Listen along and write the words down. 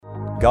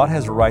God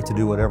has a right to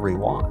do whatever He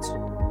wants.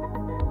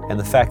 And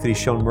the fact that He's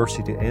shown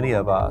mercy to any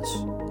of us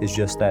is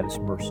just that, it's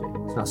mercy.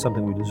 It's not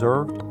something we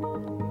deserved,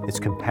 it's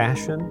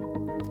compassion,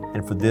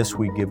 and for this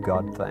we give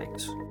God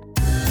thanks.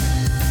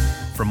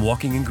 From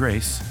Walking in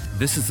Grace,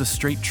 this is the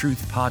Straight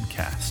Truth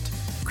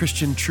Podcast,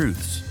 Christian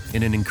truths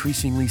in an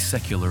increasingly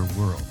secular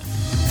world.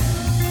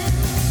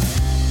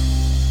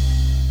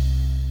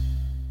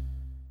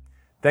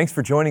 Thanks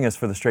for joining us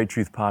for the Straight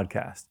Truth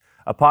Podcast,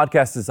 a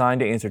podcast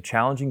designed to answer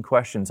challenging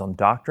questions on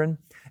doctrine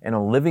and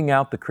on living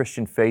out the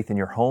Christian faith in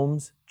your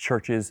homes,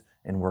 churches,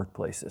 and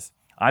workplaces.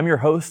 I'm your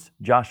host,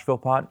 Josh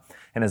Philpott,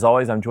 and as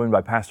always, I'm joined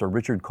by Pastor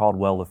Richard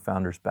Caldwell of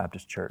Founders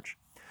Baptist Church.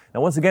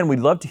 Now, once again, we'd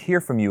love to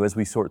hear from you as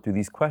we sort through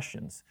these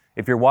questions.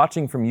 If you're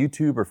watching from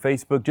YouTube or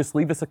Facebook, just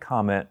leave us a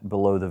comment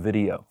below the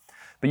video.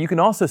 But you can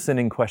also send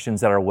in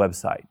questions at our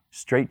website,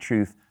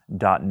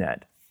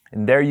 straighttruth.net.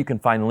 And there you can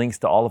find links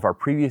to all of our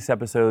previous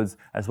episodes,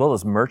 as well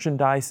as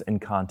merchandise and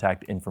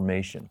contact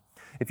information.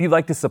 If you'd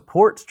like to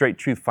support Straight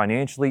Truth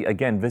financially,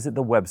 again, visit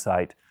the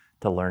website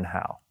to learn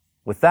how.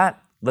 With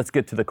that, let's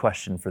get to the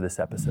question for this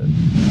episode.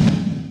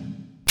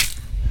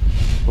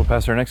 Well,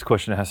 Pastor, our next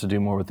question has to do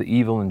more with the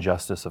evil and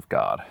justice of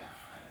God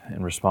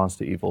in response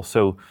to evil.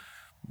 So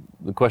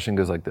the question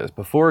goes like this.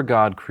 Before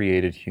God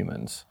created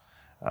humans,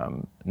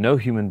 no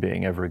human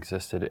being ever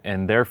existed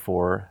and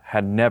therefore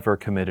had never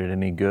committed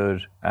any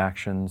good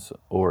actions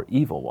or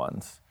evil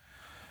ones.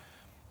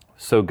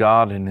 So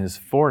God, in His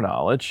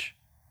foreknowledge,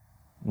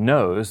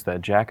 knows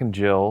that Jack and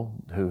Jill,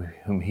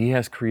 whom He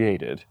has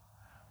created,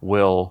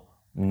 will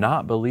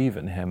not believe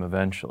in Him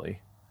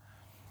eventually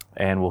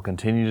and will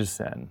continue to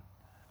sin.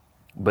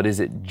 But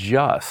is it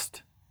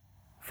just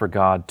for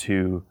God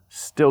to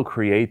still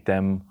create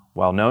them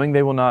while knowing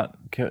they will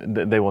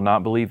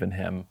not believe in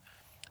Him,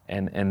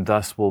 and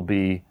thus will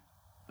be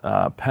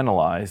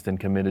penalized and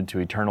committed to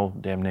eternal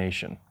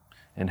damnation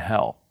in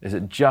hell? Is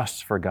it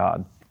just for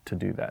God to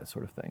do that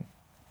sort of thing?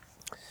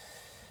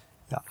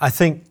 Yeah, I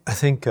think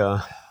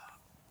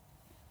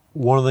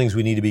one of the things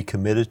we need to be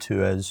committed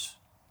to as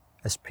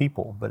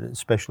people, but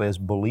especially as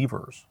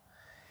believers,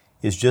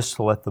 is just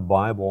to let the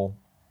Bible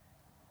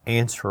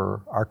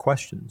answer our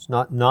questions,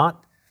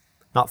 not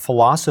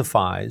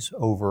philosophize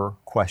over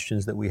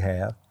questions that we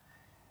have,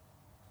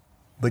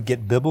 but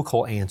get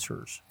biblical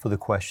answers for the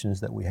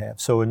questions that we have.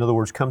 So in other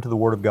words, come to the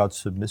Word of God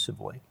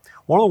submissively.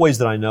 One of the ways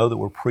that I know that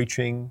we're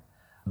preaching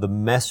the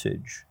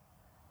message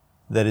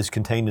that is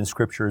contained in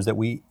Scripture is that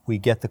we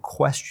get the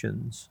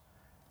questions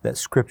that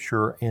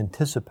Scripture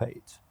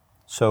anticipates.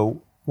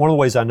 So one of the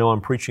ways I know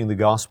I'm preaching the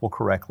gospel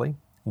correctly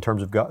in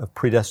terms of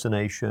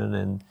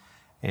predestination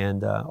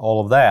and all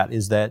of that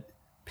is that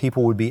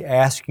people would be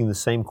asking the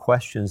same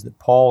questions that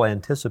Paul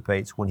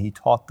anticipates when he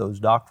taught those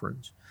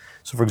doctrines.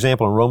 So for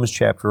example, in Romans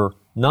chapter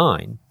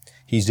 9,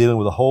 he's dealing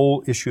with the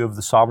whole issue of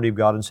the sovereignty of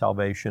God and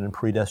salvation and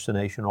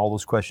predestination, all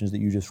those questions that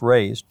you just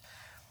raised.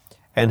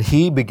 And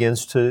he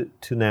begins to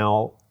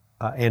now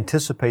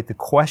anticipate the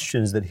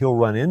questions that he'll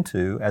run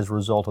into as a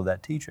result of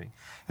that teaching.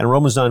 And in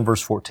Romans 9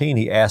 verse 14,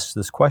 he asks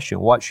this question,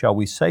 what shall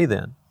we say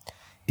then?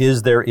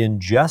 Is there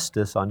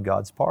injustice on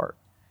God's part?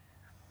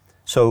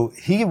 So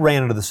he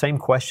ran into the same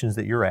questions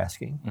that you're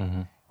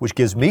asking, which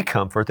gives me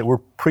comfort that we're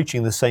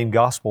preaching the same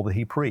gospel that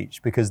he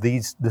preached, because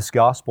this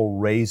gospel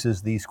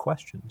raises these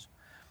questions.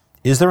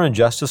 Is there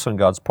injustice on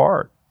God's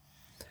part?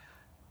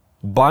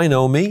 By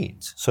no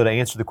means. So to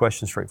answer the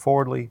question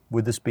straightforwardly,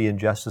 would this be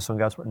injustice on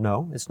God's part?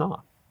 No, it's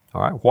not.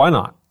 All right, why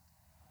not?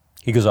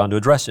 He goes on to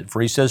address it.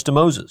 For he says to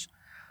Moses,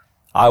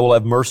 I will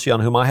have mercy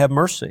on whom I have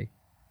mercy,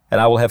 and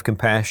I will have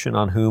compassion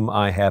on whom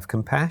I have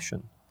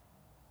compassion.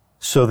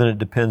 So then it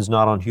depends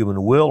not on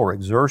human will or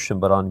exertion,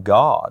 but on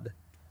God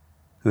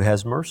who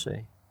has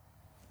mercy.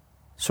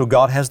 So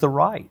God has the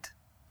right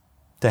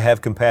to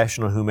have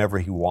compassion on whomever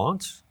He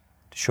wants,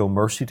 to show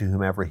mercy to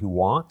whomever He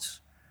wants.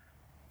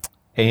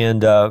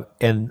 And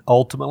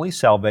ultimately,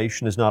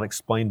 salvation is not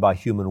explained by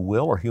human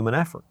will or human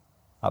effort,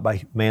 not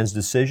by man's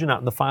decision, not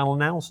in the final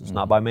analysis,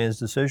 not by man's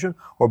decision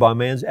or by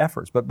man's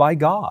efforts, but by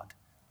God.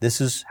 This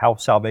is how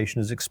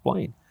salvation is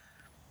explained.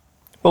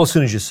 Well, as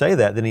soon as you say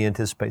that, then he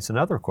anticipates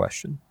another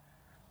question.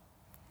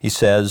 He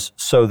says,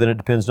 so then it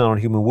depends not on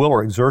human will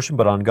or exertion,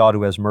 but on God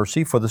who has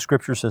mercy. For the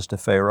Scripture says to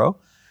Pharaoh,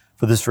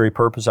 for this very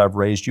purpose I've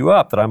raised you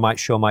up, that I might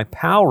show my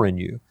power in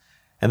you,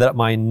 and that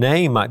my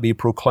name might be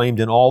proclaimed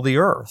in all the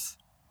earth.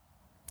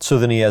 So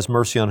then he has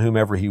mercy on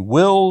whomever he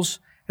wills,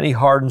 and he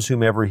hardens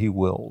whomever he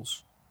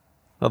wills.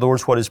 In other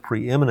words, what is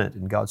preeminent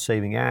in God's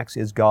saving acts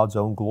is God's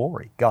own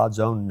glory, God's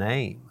own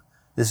name.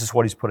 This is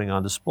what he's putting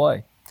on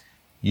display.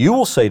 You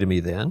will say to me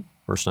then,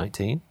 verse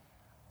 19,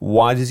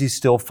 why does he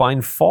still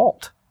find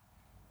fault?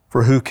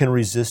 For who can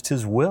resist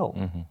his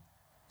will?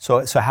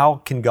 So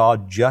how can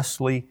God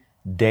justly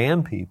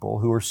damn people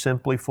who are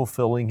simply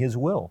fulfilling His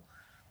will?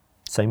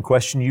 Same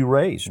question you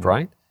raised,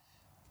 right?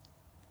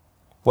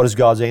 What is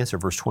God's answer?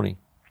 Verse 20,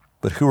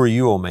 but who are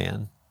you, O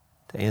man,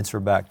 to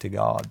answer back to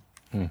God?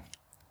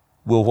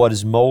 Will what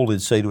is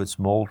molded say to its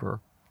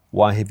molder,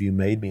 why have you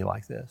made me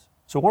like this?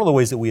 So one of the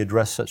ways that we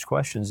address such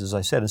questions, as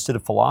I said, instead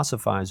of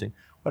philosophizing,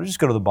 why don't you just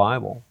go to the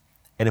Bible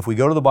And if we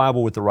go to the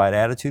Bible with the right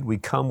attitude, we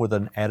come with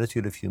an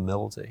attitude of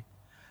humility.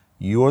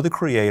 You are the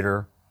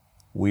creator,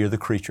 we are the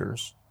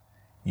creatures.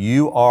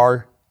 You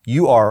are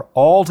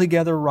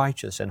altogether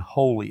righteous and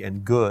holy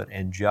and good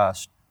and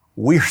just.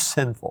 We are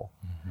sinful.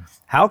 Mm-hmm.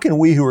 How can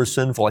we who are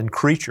sinful and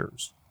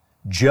creatures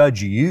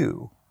judge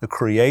you, the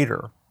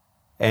creator,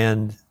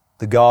 and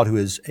the God who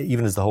is,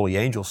 even as the holy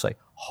angels say,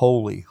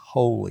 holy,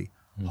 holy,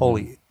 mm-hmm.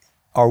 holy?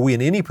 Are we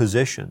in any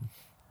position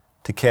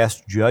to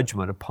cast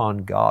judgment upon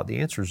God? The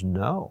answer is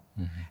no.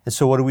 Mm-hmm. And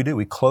so what do?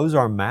 We close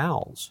our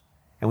mouths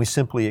and we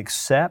simply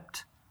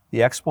accept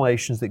the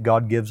explanations that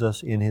God gives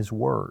us in His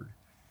Word.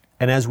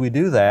 And as we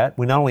do that,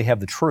 we not only have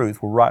the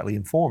truth, we're rightly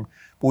informed,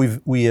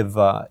 but we have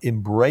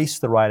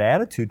embraced the right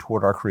attitude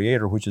toward our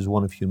Creator, which is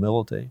one of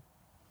humility.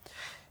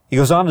 He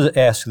goes on to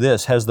ask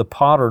this, has the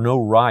potter no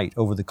right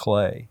over the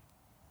clay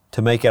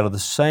to make out of the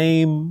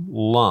same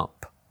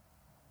lump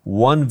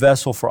one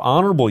vessel for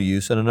honorable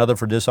use and another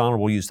for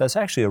dishonorable use? That's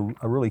actually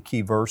a really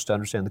key verse to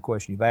understand the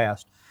question you've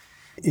asked.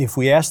 If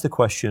we ask the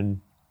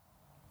question,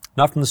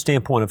 not from the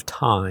standpoint of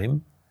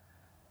time,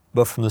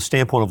 but from the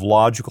standpoint of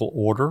logical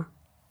order,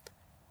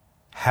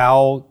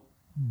 how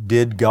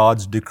did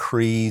God's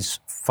decrees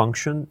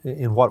function?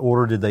 In what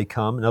order did they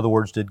come? In other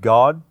words, did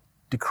God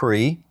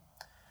decree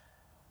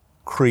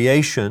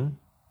creation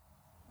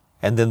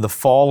and then the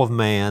fall of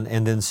man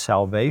and then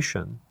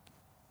salvation?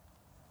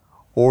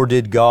 Or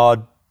did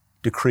God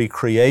decree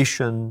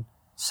creation,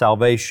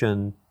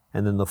 salvation,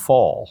 and then the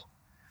fall?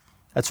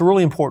 That's a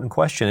really important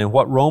question. And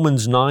what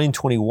Romans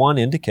 9:21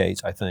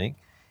 indicates, I think,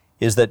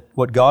 is that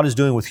what God is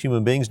doing with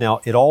human beings now,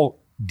 it all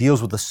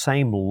deals with the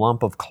same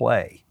lump of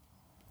clay.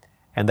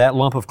 And that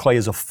lump of clay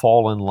is a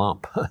fallen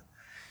lump.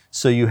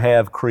 So you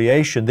have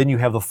creation, then you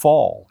have the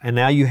fall. And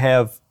now you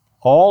have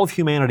all of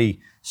humanity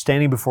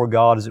standing before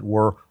God, as it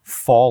were,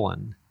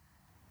 fallen.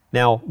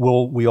 Now,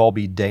 will we all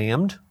be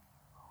damned?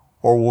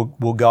 Or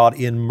will God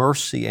in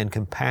mercy and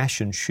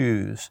compassion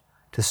choose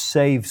to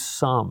save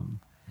some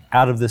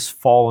out of this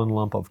fallen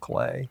lump of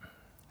clay?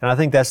 And I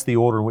think that's the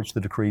order in which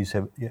the decrees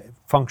have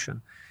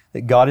function.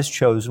 That God has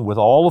chosen, with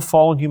all of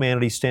fallen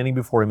humanity standing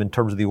before Him in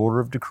terms of the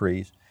order of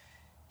decrees,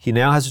 He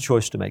now has a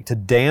choice to make, to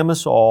damn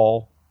us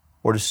all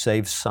or to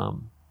save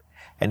some.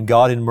 And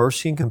God in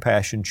mercy and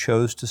compassion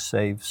chose to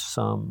save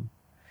some.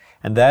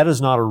 And that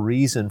is not a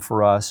reason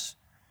for us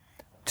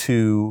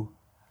to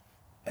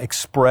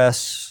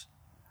express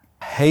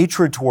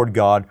hatred toward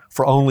God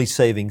for only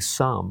saving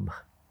some.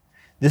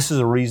 This is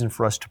a reason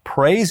for us to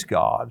praise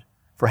God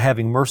for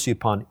having mercy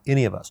upon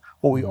any of us.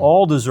 What we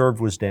all deserved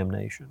was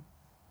damnation.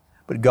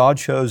 But God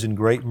chose in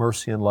great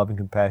mercy and love and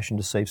compassion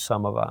to save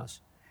some of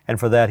us. And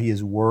for that, He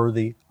is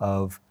worthy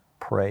of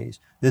praise.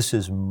 This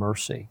is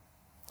mercy.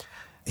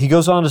 He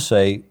goes on to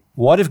say,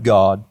 what if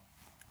God,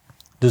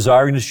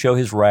 desiring to show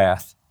His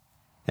wrath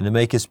and to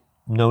make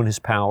known His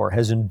power,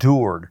 has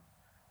endured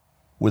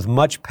with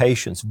much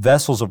patience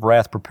vessels of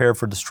wrath prepared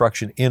for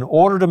destruction, in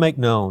order to make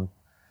known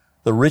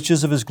the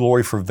riches of His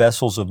glory for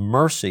vessels of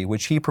mercy,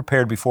 which He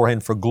prepared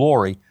beforehand for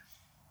glory,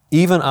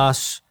 even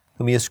us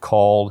whom He has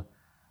called,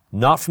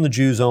 not from the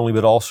Jews only,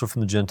 but also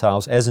from the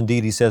Gentiles, as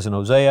indeed He says in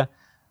Hosea,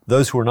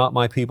 those who are not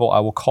my people, I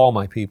will call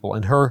my people,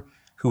 and her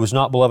who was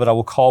not beloved, I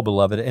will call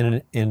beloved.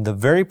 And in the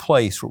very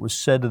place where it was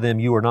said to them,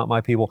 you are not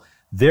my people,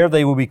 there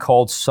they will be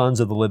called sons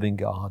of the living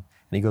God.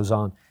 And he goes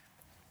on.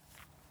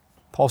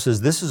 Paul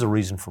says this is a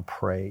reason for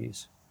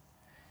praise.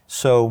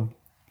 So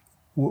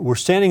we're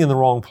standing in the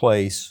wrong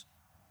place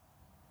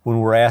when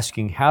we're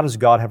asking, how does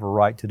God have a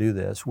right to do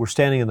this? We're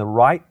standing in the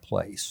right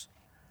place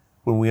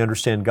when we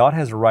understand God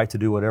has a right to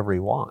do whatever He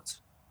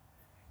wants.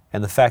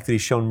 And the fact that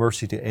He's shown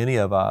mercy to any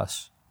of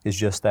us is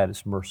just that,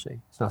 it's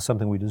mercy. It's not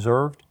something we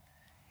deserved.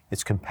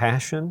 It's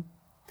compassion,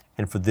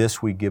 and for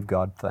this we give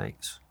God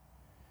thanks.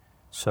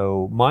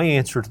 So my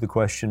answer to the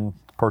question,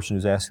 the person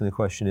who's asking the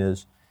question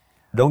is,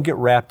 don't get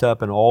wrapped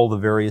up in all the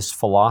various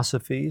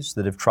philosophies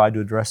that have tried to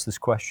address this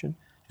question.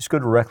 Just go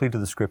directly to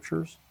the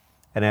Scriptures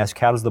and ask,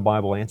 how does the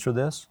Bible answer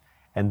this?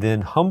 And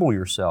then humble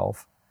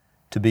yourself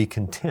to be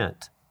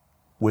content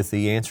with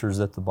the answers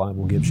that the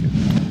Bible gives you.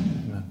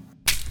 Amen.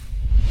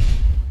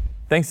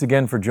 Thanks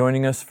again for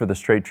joining us for the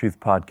Straight Truth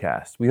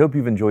Podcast. We hope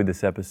you've enjoyed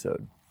this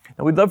episode.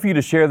 And we'd love for you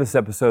to share this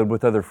episode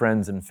with other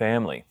friends and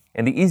family.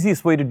 And the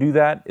easiest way to do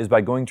that is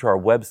by going to our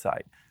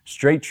website,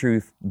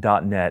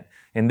 straighttruth.net,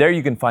 and there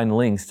you can find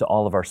links to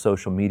all of our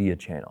social media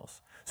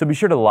channels. So be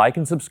sure to like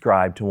and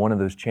subscribe to one of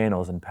those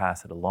channels and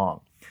pass it along.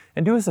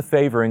 And do us a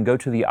favor and go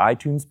to the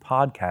iTunes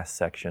podcast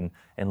section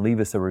and leave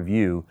us a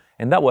review,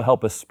 and that will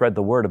help us spread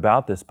the word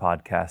about this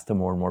podcast to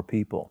more and more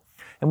people.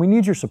 And we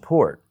need your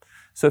support.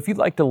 So if you'd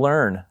like to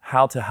learn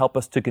how to help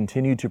us to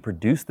continue to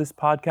produce this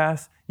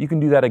podcast, you can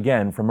do that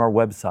again from our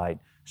website,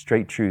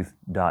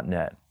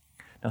 straighttruth.net.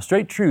 Now,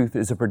 Straight Truth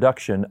is a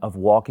production of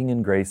Walking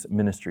in Grace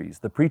Ministries,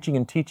 the preaching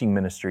and teaching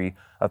ministry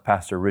of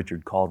Pastor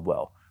Richard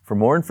Caldwell. For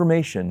more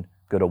information,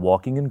 go to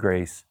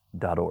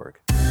walkingingrace.org.